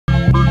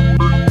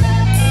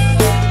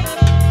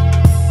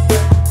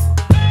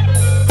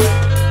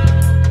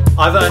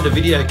I've owned a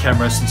video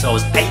camera since I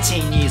was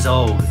 18 years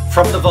old.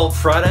 From the Vault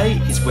Friday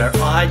is where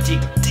I dig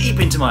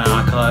deep into my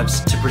archives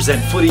to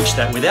present footage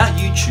that without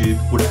YouTube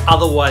would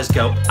otherwise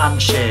go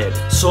unshared.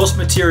 Source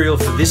material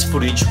for this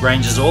footage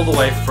ranges all the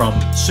way from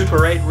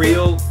Super 8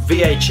 reel,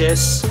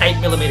 VHS,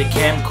 8mm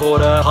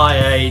camcorder,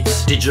 High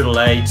 8, Digital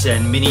 8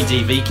 and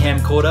MiniDV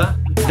Camcorder.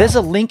 There's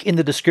a link in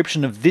the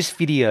description of this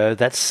video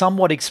that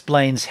somewhat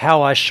explains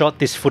how I shot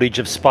this footage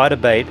of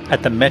Spiderbait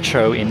at the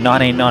Metro in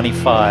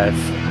 1995.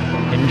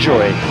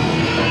 Enjoy.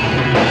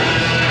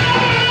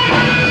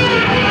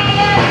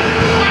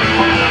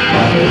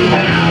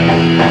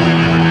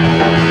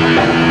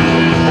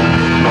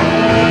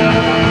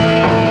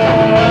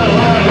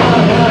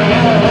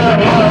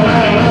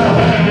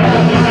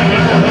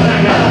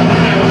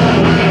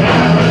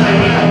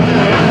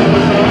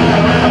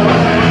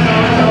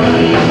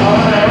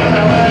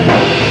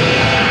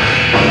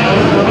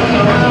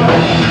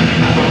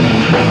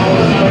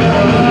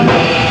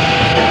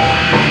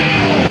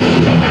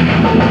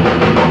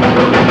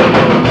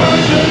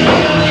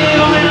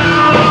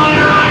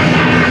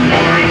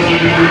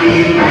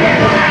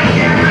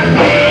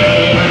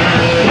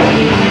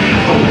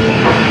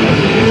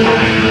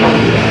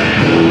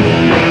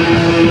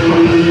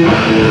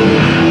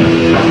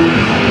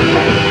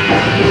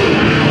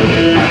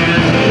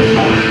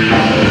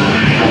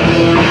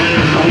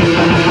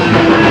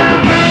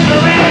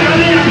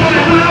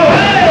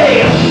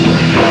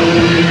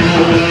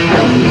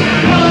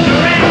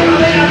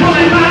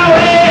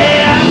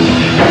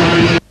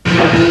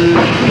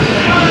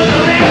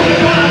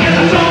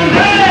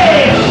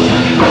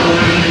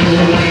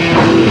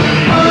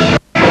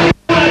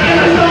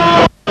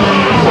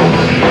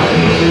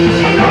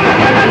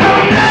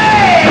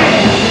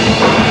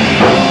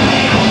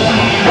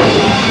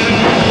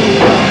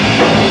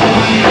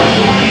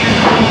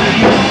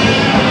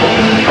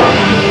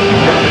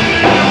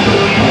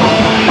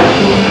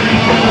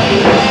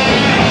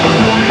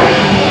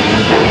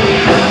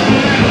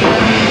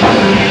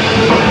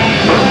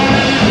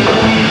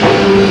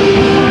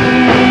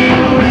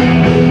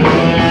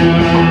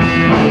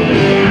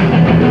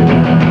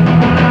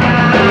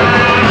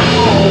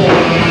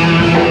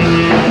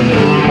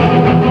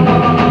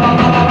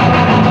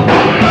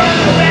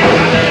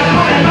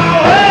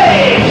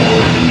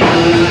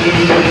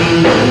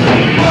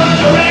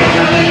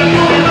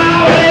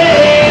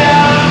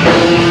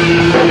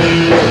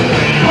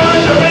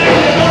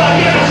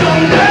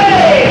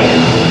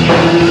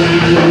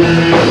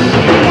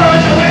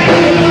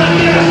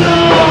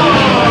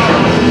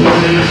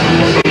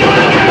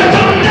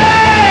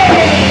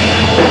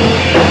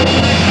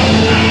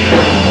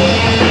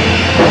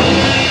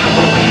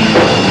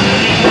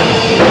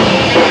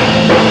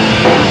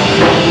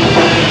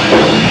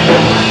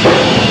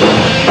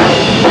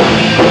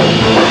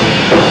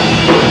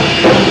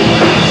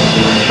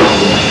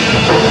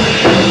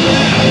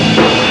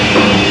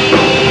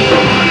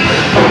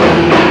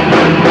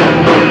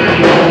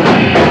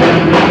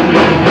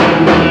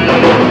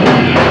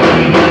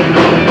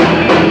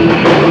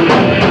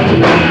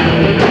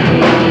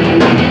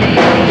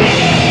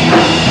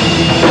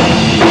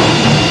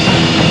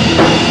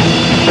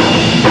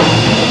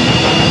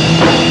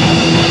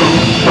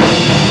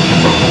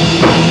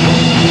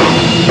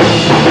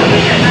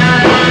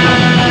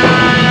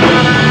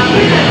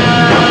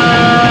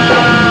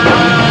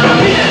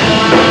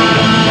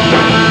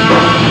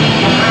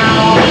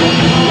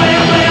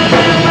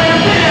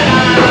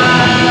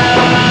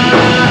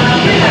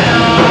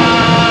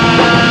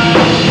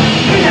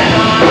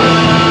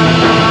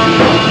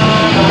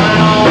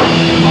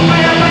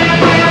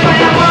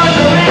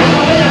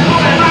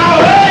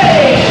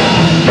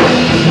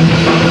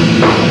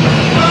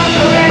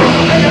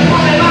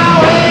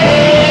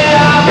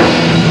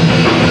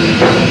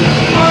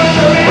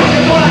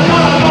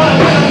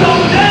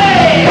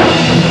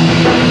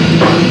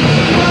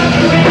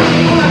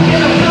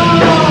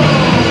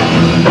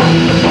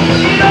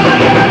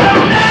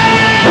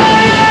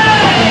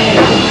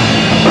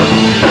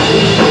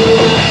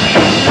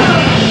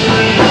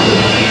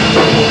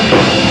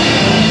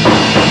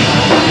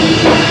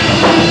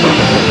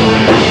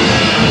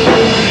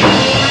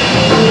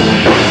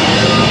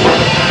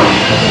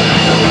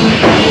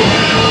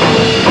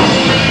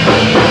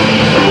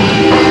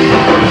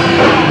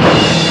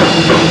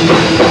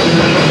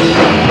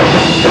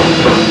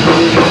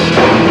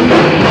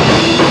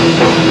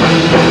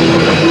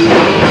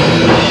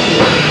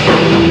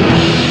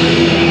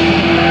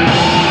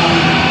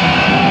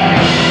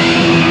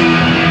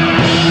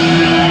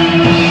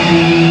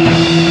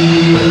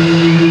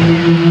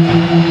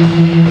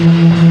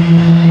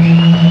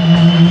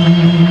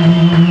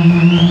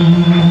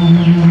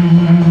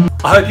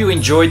 I hope you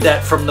enjoyed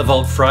that from the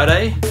Vault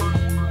Friday.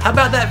 How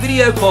about that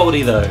video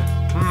quality though?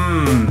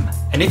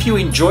 And if you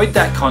enjoyed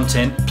that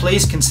content,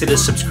 please consider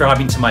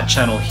subscribing to my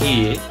channel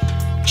here.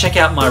 Check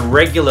out my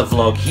regular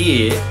vlog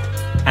here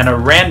and a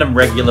random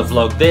regular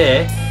vlog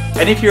there.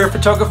 And if you're a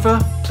photographer,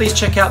 please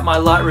check out my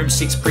Lightroom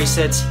 6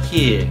 presets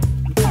here.